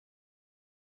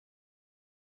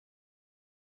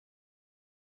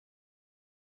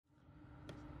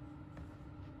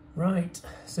Right,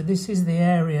 so this is the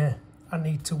area I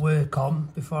need to work on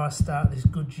before I start this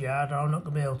goods yard, or I'm not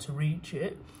going to be able to reach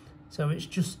it. So it's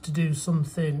just to do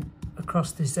something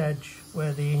across this edge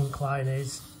where the incline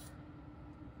is.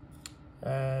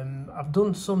 I've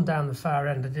done some down the far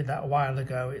end, I did that a while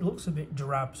ago. It looks a bit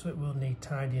drab, so it will need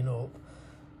tidying up.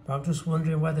 But I'm just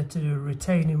wondering whether to do a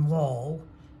retaining wall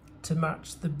to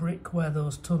match the brick where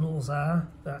those tunnels are.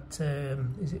 That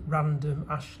is it random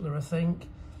ashlar, I think.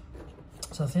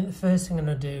 So I think the first thing I'm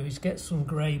going to do is get some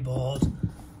grey board,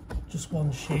 just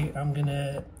one sheet. I'm going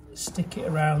to stick it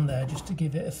around there just to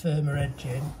give it a firmer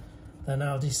edging. Then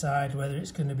I'll decide whether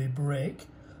it's going to be brick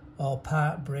or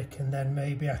part brick, and then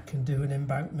maybe I can do an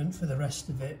embankment for the rest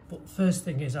of it. But first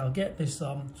thing is I'll get this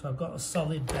on, so I've got a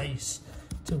solid base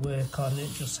to work on.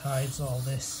 It just hides all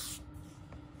this.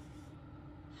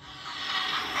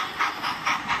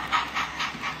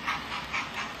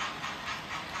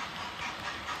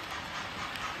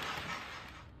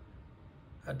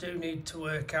 I do need to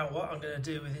work out what I'm going to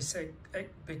do with this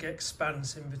big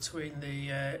expanse in between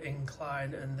the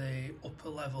incline and the upper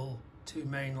level two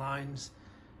main lines.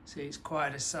 See, it's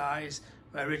quite a size.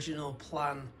 My original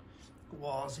plan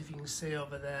was, if you can see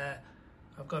over there,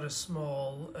 I've got a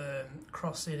small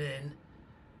crossing in,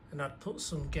 and I'd put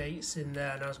some gates in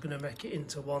there, and I was going to make it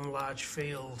into one large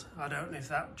field. I don't know if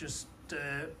that just,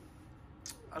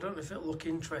 I don't know if it'll look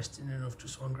interesting enough,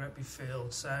 just one great big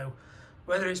field. So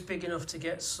whether it's big enough to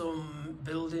get some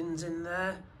buildings in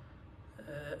there,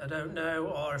 I don't know,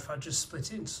 or if I just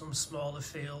split it into some smaller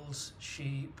fields,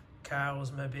 sheep,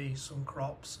 cows, maybe some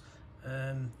crops.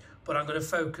 But I'm going to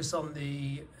focus on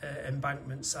the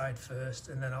embankment side first,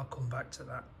 and then I'll come back to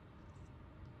that.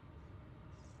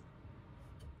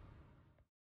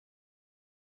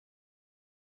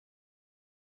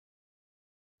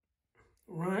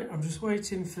 Right, I'm just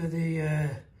waiting for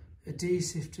the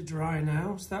adhesive to dry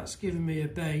now, so that's giving me a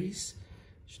base.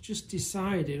 It's just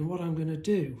deciding what I'm going to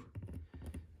do.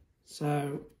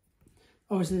 So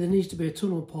obviously there needs to be a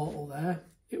tunnel portal there.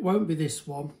 It won't be this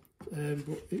one,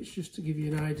 but it's just to give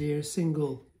you an idea, a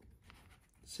single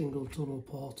tunnel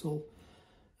portal.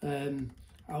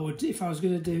 I would, if I was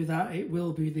going to do that, it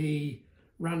will be the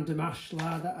random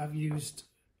ashlar that I've used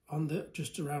on the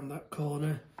just around that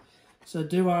corner. So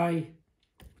do I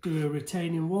do a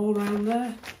retaining wall around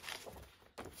there?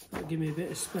 That'll give me a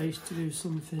bit of space to do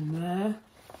something there.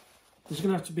 There's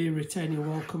going to have to be a retaining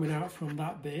wall coming out from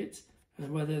that bit, and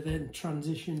whether then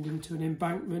transitioned into an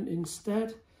embankment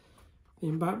instead. The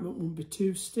embankment won't be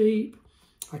too steep.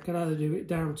 I could either do it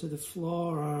down to the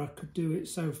floor, or I could do it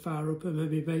so far up and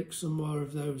maybe make some more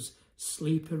of those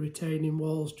sleeper retaining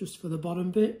walls just for the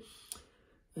bottom bit.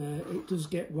 It does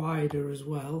get wider as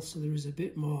well, so there is a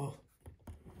bit more.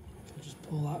 If I just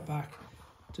pull that back,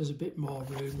 there's a bit more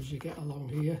room as you get along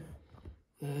here.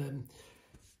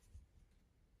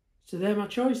 So they're my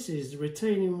choices, the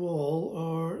retaining wall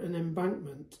or an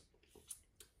embankment.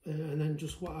 And then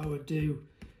just what I would do,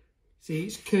 see,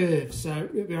 it's curved, so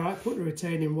it'd be alright putting a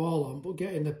retaining wall on, but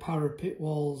getting the parapet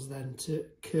walls then to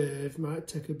curve might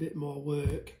take a bit more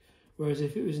work. Whereas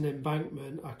if it was an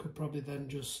embankment, I could probably then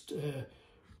just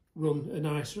run a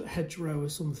nice hedgerow or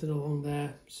something along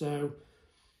there. So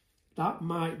that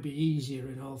might be easier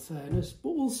in all fairness,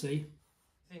 but we'll see.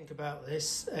 Think about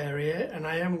this area, and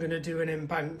I am going to do an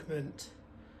embankment.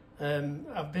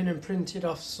 I've been and printed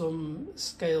off some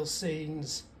scale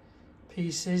scenes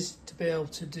pieces to be able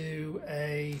to do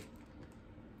a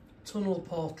tunnel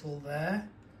portal there.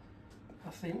 I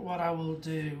think what I will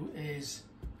do is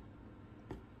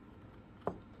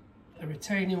a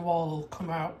retaining wall will come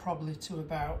out probably to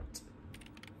about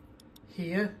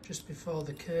here, just before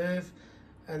the curve,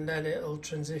 and then it'll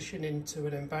transition into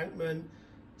an embankment.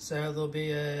 So there'll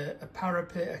be a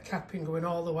parapet, a capping going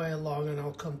all the way along, and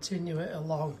I'll continue it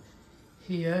along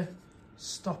here,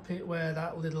 stop it where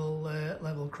that little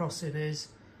level crossing is,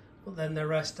 but then the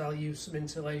rest I'll use some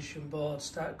insulation board,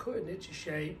 start cutting it to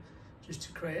shape, just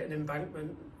to create an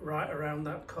embankment right around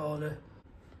that corner.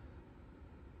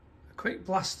 A quick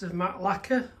blast of matte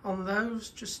lacquer on those,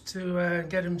 just to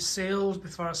get them sealed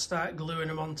before I start gluing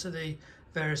them onto the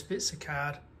various bits of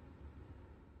card.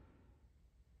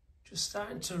 Just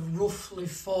starting to roughly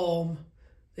form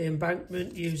the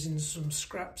embankment using some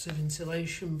scraps of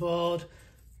insulation board.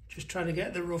 Just trying to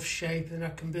get the rough shape, and I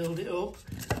can build it up.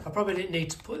 I probably didn't need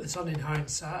to put this on in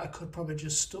hindsight. I could probably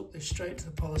just stuck this straight to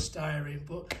the polystyrene,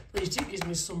 but at least it gives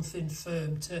me something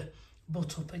firm to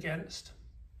butt up against.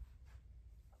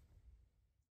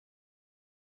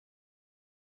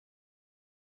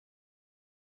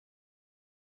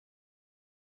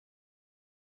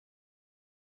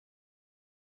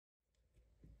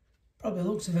 Probably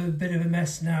looks a bit of a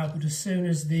mess now, but as soon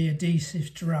as the adhesive's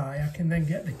dry, I can then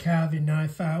get the carving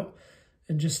knife out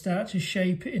and just start to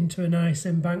shape it into a nice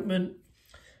embankment.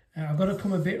 I've got to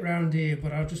come a bit round here,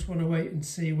 but I just want to wait and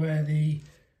see where the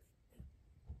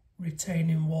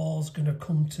retaining wall's going to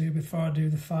come to before I do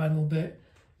the final bit.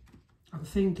 I'm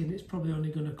thinking it's probably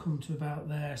only going to come to about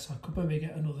there, so I could maybe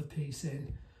get another piece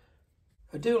in.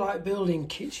 I do like building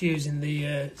kits using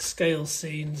the scale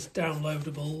scenes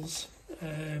downloadables.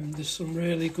 There's some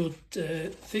really good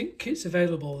thick kits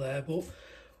available there, but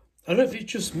I don't know if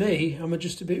it's just me, I'm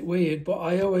just a bit weird, but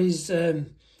I always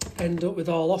end up with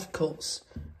all offcuts,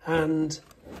 and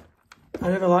I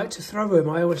never like to throw them.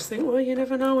 I always think, well, you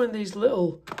never know when these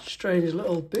little strange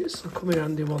little bits will come in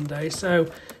handy one day. So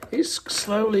it's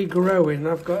slowly growing.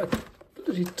 I've got a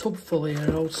bloody tub full here,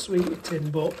 an old sweetie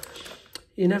tin, but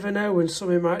you never know when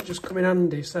something might just come in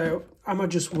handy. So am I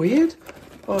just weird,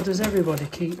 or does everybody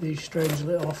keep these strange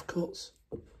little offcuts?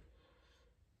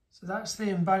 So that's the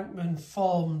embankment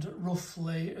formed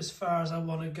roughly as far as I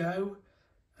want to go.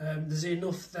 There's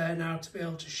enough there now to be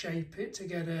able to shape it to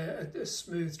get a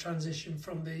smooth transition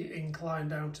from the incline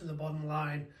down to the bottom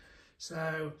line.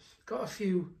 So got a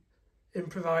few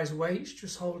improvised weights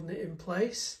just holding it in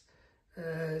place.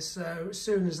 So as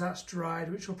soon as that's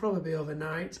dried, which will probably be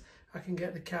overnight, I can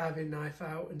get the carving knife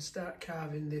out and start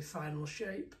carving the final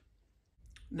shape.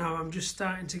 Now I'm just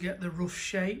starting to get the rough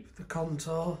shape, the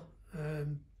contour.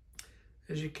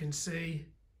 As you can see,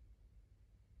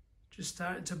 just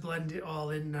starting to blend it all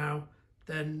in now.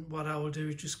 Then what I will do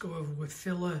is just go over with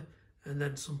filler and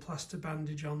then some plaster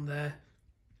bandage on there,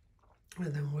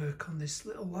 and then work on this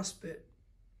little last bit.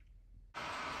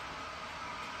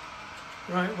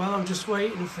 Right, well, I'm just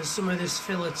waiting for some of this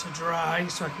filler to dry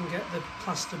so I can get the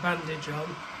plaster bandage on.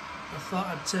 I thought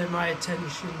I'd turn my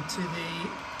attention to the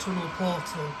tunnel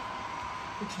portal,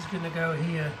 which is going to go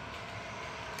here.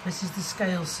 This is the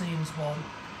scale seams one.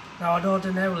 Now, I'd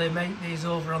ordinarily make these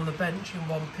over on the bench in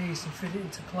one piece and fit it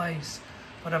into place,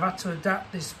 but I've had to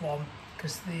adapt this one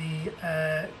because the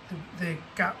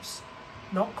gap's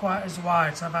not quite as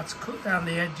wide, so I've had to cut down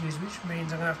the edges, which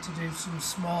means I'm going to have to do some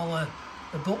smaller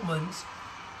abutments.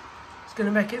 It's going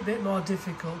to make it a bit more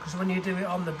difficult because when you do it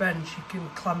on the bench, you can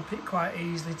clamp it quite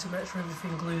easily to make sure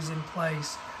everything glues in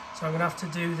place. So I'm going to have to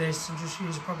do this and just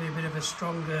use probably a bit of a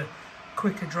stronger,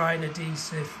 quicker drying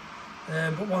adhesive.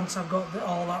 But once I've got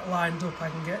all that lined up, I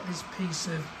can get this piece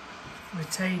of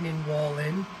retaining wall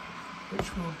in,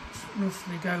 which will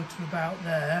roughly go to about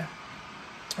there,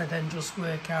 and then just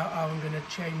work out how I'm going to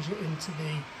change it into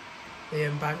the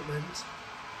embankment.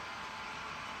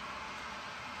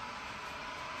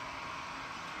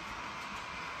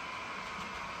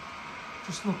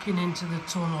 Just looking into the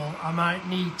tunnel, I might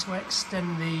need to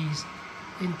extend these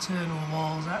internal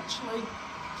walls actually,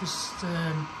 just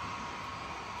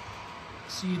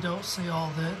so you don't see all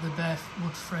the bare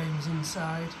wood frames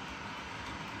inside.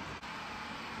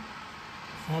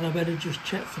 And I better just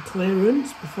check for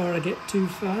clearance before I get too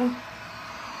far.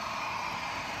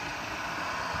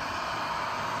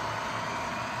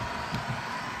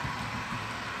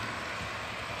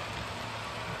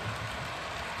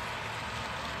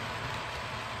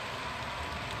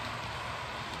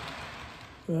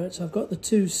 Right, so I've got the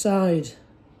two side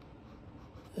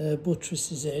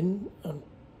buttresses in. I've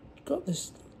got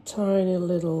this tiny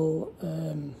little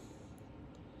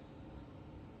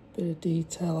bit of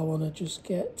detail I want to just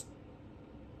get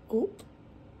up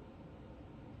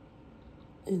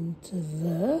into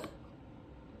there.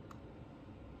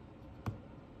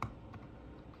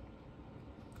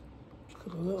 Just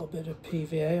got a little bit of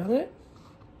PVA on it.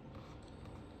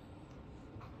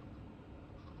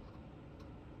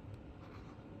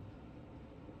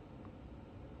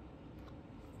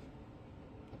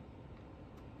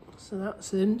 So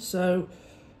that's in. So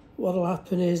what'll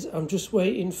happen is I'm just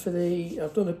waiting for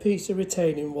I've done a piece of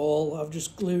retaining wall, I've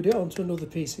just glued it onto another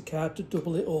piece of card to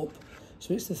double it up,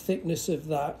 so it's the thickness of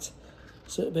that,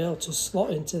 so it'll be able to slot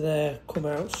into there, come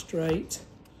out straight,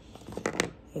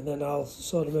 and then I'll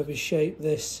sort of maybe shape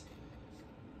this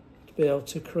to be able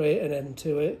to create an end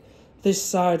to it. This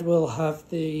side will have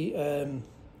the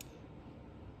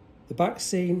back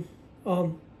seam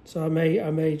on, so I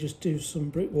may just do some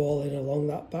brick walling along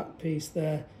that back piece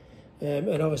there.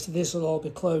 And obviously this will all be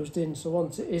closed in, so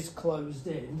once it is closed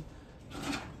in,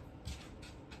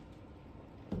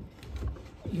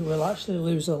 you will actually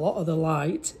lose a lot of the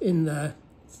light in there,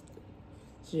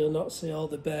 so you'll not see all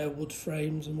the bare wood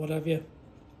frames and what have you.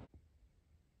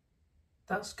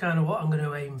 That's kind of what I'm going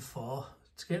to aim for,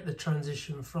 to get the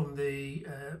transition from the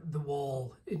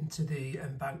wall into the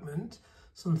embankment,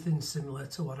 something similar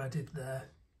to what I did there.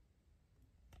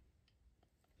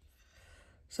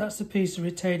 So that's the piece of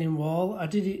retaining wall. I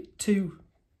did it two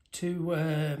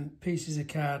pieces of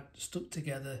card stuck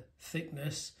together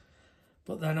thickness,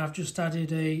 but then I've just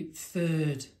added a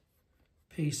third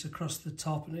piece across the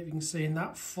top, and if you can see, and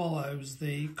that follows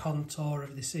the contour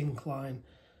of this incline.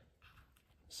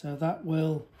 So that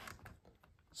will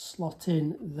slot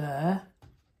in there.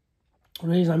 The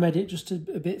reason I made it just a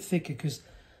bit thicker because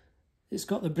it's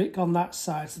got the brick on that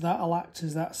side, so that'll act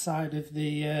as that side of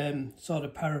the sort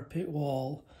of parapet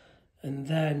wall, and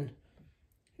then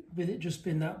with it just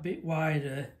being that bit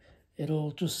wider,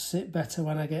 it'll just sit better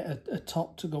when I get a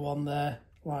top to go on there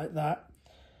like that.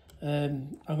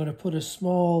 I'm going to put a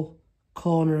small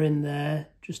corner in there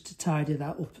just to tidy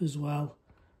that up as well.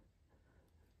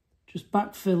 Just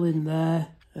backfill in there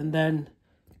and then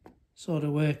sort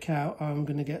of work out how I'm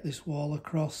going to get this wall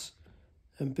across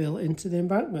and built into the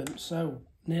embankment. So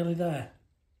nearly there.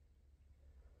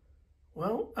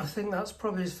 Well, I think that's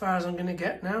probably as far as I'm going to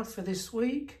get now for this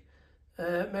week.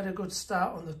 Made a good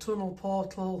start on the tunnel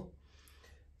portal,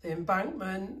 the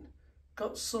embankment,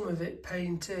 got some of it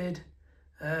painted,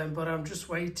 but I'm just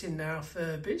waiting now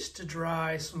for bits to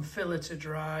dry, some filler to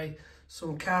dry,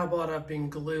 some cardboard I've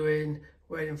been gluing,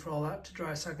 waiting for all that to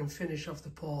dry so I can finish off the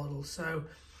portal. So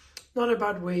not a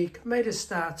bad week, made a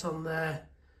start on there.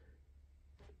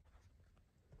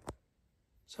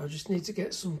 So I just need to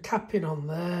get some capping on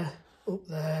there, up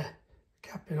there,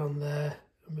 capping on there,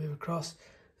 and move across.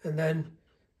 And then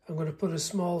I'm going to put a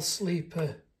small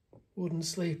sleeper, wooden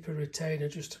sleeper retainer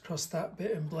just across that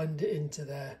bit and blend it into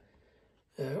there,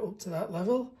 up to that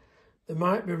level. There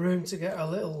might be room to get a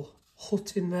little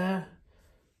hut in there,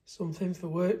 something for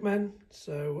workmen,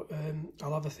 so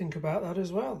I'll have a think about that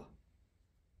as well.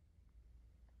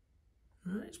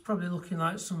 It's probably looking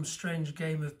like some strange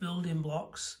game of building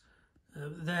blocks.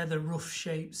 They're the rough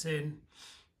shapes in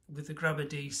with the grab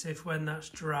adhesive. When that's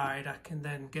dried, I can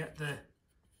then get the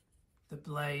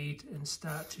blade and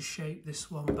start to shape this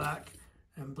one back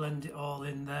and blend it all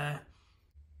in there.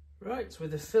 Right, so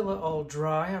with the filler all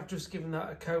dry, I've just given that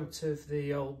a coat of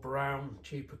the old brown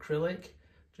cheap acrylic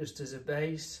just as a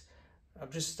base.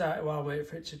 I've just started, while waiting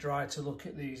for it to dry, to look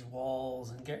at these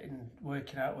walls and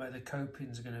working out where the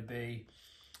coping's going to be.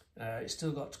 It's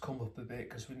still got to come up a bit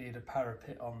because we need a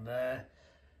parapet on there,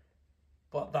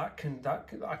 but I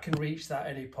can reach that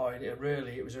any point.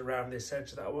 It was around this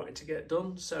edge that I wanted to get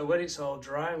done. So when it's all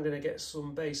dry, I'm going to get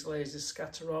some base layers of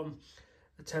scatter on,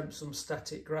 attempt some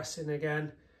static grassing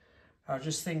again. I was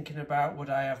just thinking about, would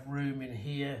I have room in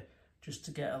here just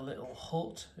to get a little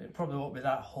hut? It probably won't be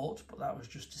that hut, but that was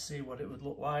just to see what it would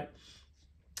look like.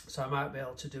 So I might be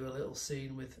able to do a little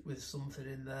scene with something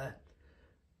in there.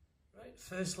 Right,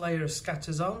 first layer of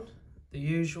scatters on, the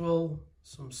usual,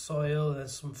 some soil and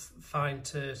some fine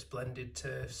turfs, blended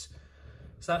turfs.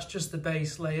 So that's just the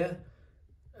base layer.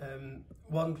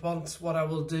 Once what I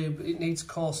will do, it needs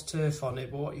coarse turf on it,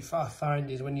 but what I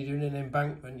find is when you're doing an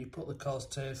embankment, you put the coarse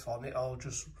turf on, it all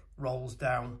just rolls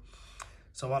down.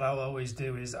 So what I'll always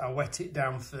do is I wet it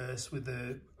down first with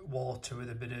the water with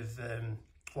a bit of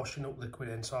washing up liquid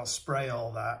in. So I'll spray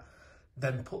all that,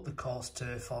 then put the coarse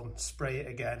turf on, spray it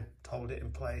again to hold it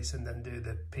in place, and then do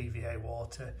the PVA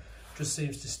water. Just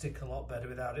seems to stick a lot better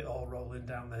without it all rolling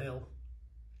down the hill.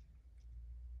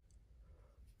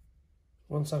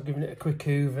 Once I've given it a quick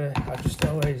hoover, I just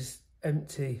always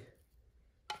empty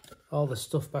all the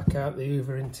stuff back out the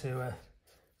hoover into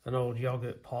an old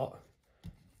yoghurt pot,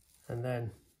 and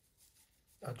then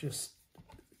I just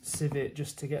sieve it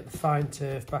just to get the fine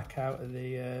turf back out of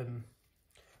the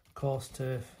coarse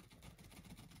turf.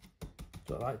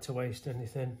 Don't like to waste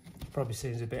anything. Probably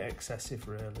seems a bit excessive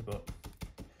really, but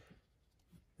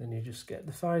then you just get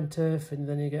the fine turf and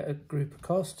then you get a group of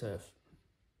coarse turf.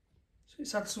 So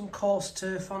it's had some coarse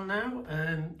turf on now,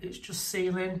 it's just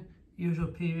sealing, usual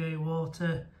PVA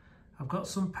water. I've got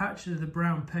some patches of the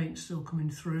brown paint still coming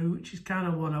through, which is kind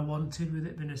of what I wanted with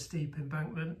it being a steep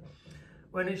embankment.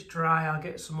 When it's dry, I'll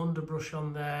get some underbrush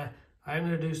on there. I'm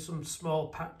going to do some small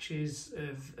patches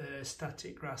of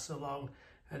static grass along,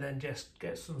 and then just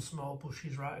get some small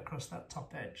bushes right across that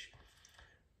top edge.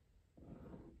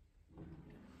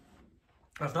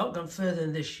 I've not gone further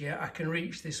than this yet. I can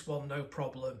reach this one no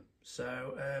problem.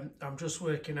 So I'm just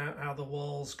working out how the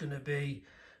wall's going to be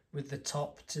with the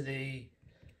top to the,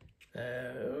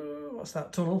 what's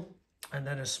that, tunnel? And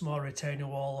then a small retaining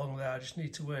wall along there. I just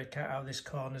need to work out how this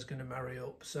corner's going to marry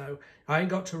up. So I ain't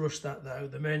got to rush that though.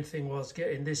 The main thing was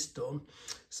getting this done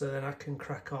so then I can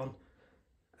crack on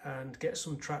and get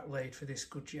some track laid for this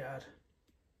goods yard.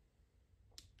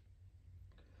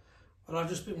 Well, I've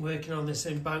just been working on this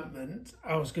embankment.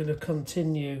 I was going to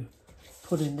continue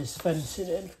putting this fencing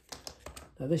in.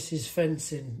 Now this is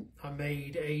fencing I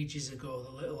made ages ago, the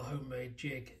little homemade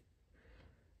jig.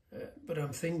 But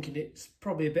I'm thinking it's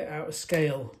probably a bit out of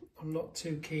scale. I'm not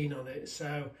too keen on it,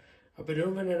 so I've been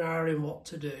umming and ahhing what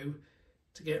to do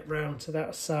to get round to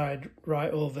that side right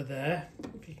over there,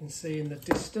 if you can see in the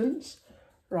distance,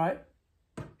 right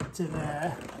to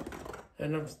there.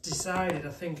 And I've decided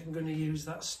I think I'm going to use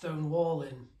that stone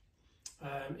walling.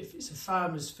 If it's a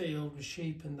farmer's field with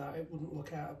sheep and that, it wouldn't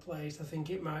look out of place. I think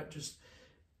it might just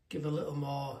give a little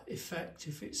more effect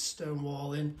if it's stone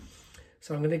walling.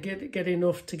 So I'm going to get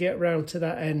enough to get round to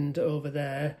that end over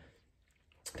there.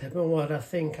 Depending on what I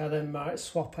think, I then might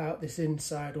swap out this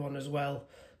inside one as well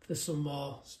for some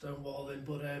more stone walling.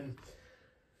 But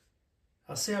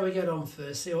I'll see how we get on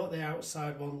first, see what the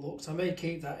outside one looks. I may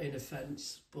keep that inner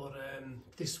fence, but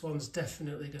this one's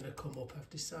definitely going to come up, I've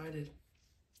decided.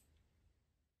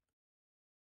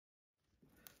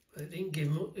 It didn't give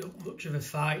much of a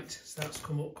fight, so that's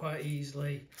come up quite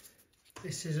easily.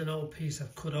 This is an old piece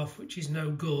I've cut off, which is no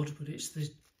good, but it's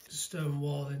the stone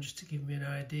walling just to give me an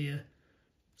idea.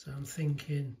 So I'm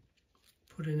thinking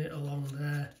putting it along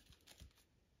there.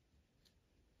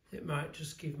 It might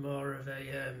just give more of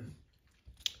a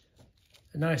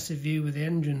nicer view with the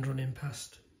engine running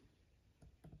past.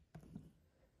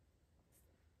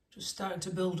 Just starting to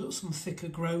build up some thicker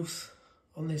growth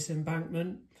on this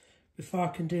embankment. Before I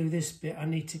can do this bit, I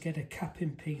need to get a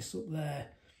capping piece up there.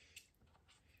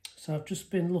 So I've just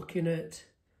been looking at,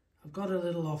 I've got a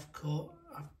little offcut.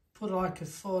 I've put like a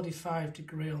 45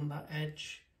 degree on that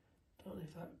edge. Don't know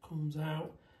if that comes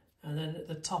out. And then at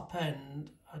the top end,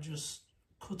 I just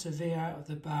cut a V out of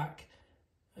the back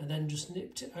and then just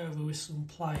nipped it over with some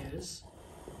pliers.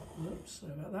 Oops,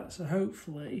 sorry about that. So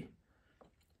hopefully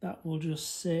that will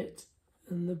just sit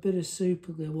and the bit of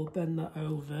super glue will bend that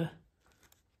over.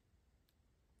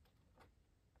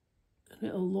 And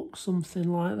it'll look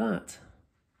something like that.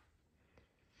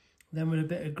 Then with a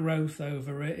bit of growth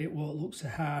over it, it won't look so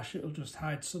harsh. It'll just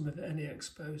hide some of any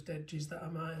exposed edges that I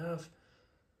might have.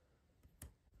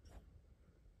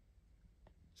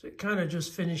 So it kind of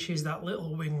just finishes that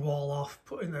little wing wall off,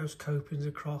 putting those copings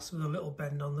across with a little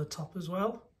bend on the top as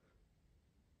well.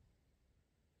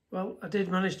 Well, I did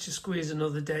manage to squeeze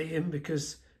another day in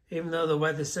because even though the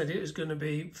weather said it was going to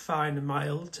be fine and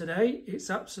mild today, it's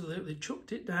absolutely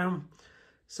chucked it down.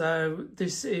 So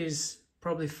this is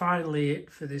probably finally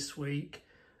it for this week.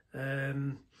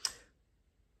 Waiting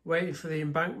for the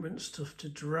embankment stuff to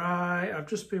dry. I've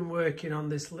just been working on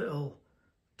this little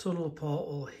tunnel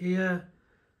portal here.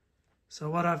 So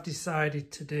what I've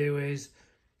decided to do is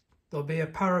there'll be a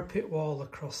parapet wall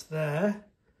across there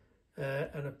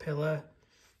and a pillar,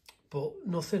 but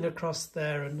nothing across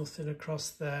there and nothing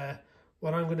across there.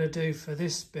 What I'm going to do for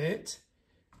this bit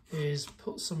is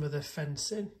put some of the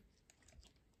fencing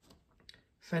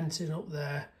up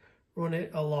there, run it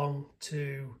along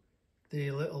to the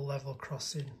little level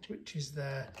crossing which is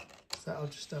there. So that'll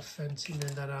just have fencing,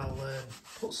 and then I'll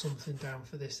put something down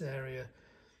for this area.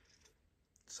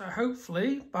 So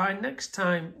hopefully by next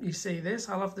time you see this,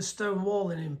 I'll have the stone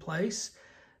walling in place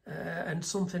and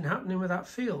something happening with that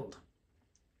field.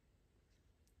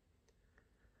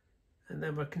 And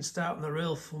then we can start on the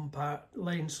real fun part,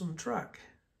 laying some track.